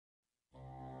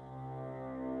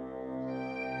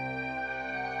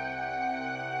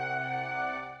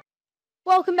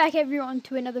Welcome back everyone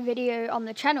to another video on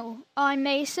the channel. I'm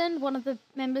Mason, one of the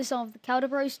members of the Calder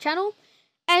Bros channel,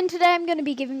 and today I'm going to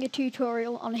be giving a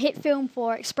tutorial on Hitfilm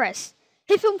for Express.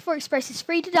 Hitfilm for Express is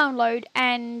free to download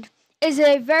and is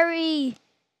a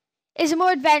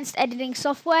more advanced editing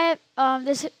software.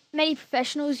 There's many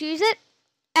professionals use it,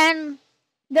 and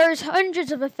there's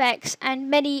hundreds of effects and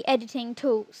many editing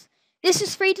tools. This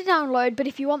is free to download, but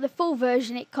if you want the full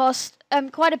version, it costs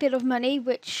quite a bit of money,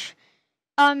 which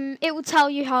it will tell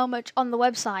you how much on the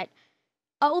website.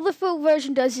 All the full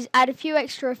version does is add a few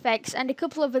extra effects and a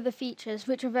couple of other features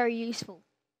which are very useful.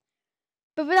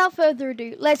 But without further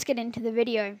ado, let's get into the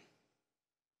video.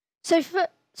 So today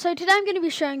I'm going to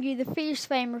be showing you the freeze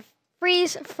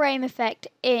frame effect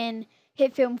in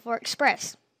Hitfilm for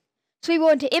Express. So we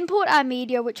want to import our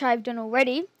media, which I've done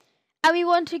already, and we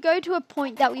want to go to a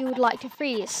point that we would like to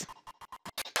freeze.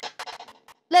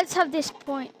 Let's have this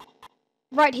point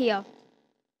right here.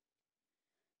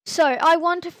 So I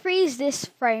want to freeze this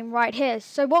frame right here.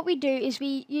 So what we do is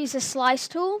we use a slice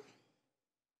tool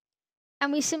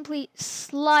and we simply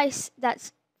slice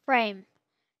that frame.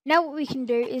 Now what we can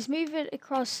do is move it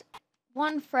across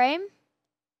one frame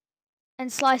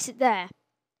and slice it there.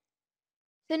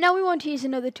 So now we want to use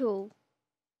another tool.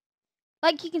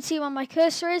 Like you can see where my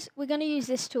cursor is, we're going to use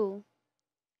this tool.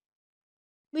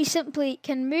 We simply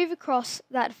can move across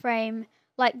that frame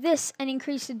like this and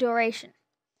increase the duration.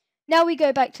 Now we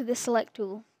go back to the select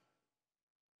tool.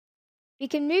 We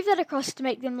can move that across to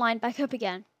make them line back up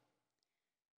again.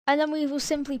 And then we will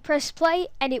simply press play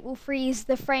and it will freeze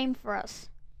the frame for us.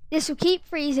 This will keep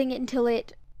freezing until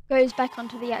it goes back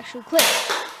onto the actual clip.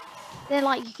 Then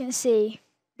like you can see,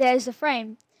 there's the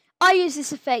frame. I use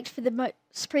this effect for the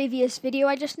previous video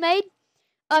I just made.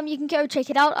 You can go check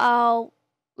it out. I'll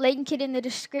link it in the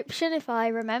description if I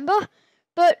remember.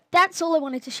 But that's all I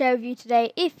wanted to share with you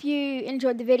today. If you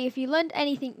enjoyed the video, if you learned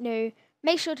anything new,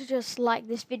 make sure to just like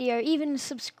this video, even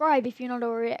subscribe if you're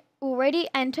not already,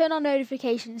 and turn on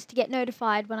notifications to get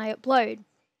notified when I upload.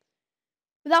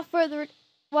 Without further ado,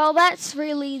 well, that's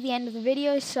really the end of the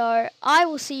video, so I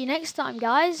will see you next time,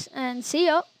 guys, and see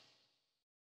ya.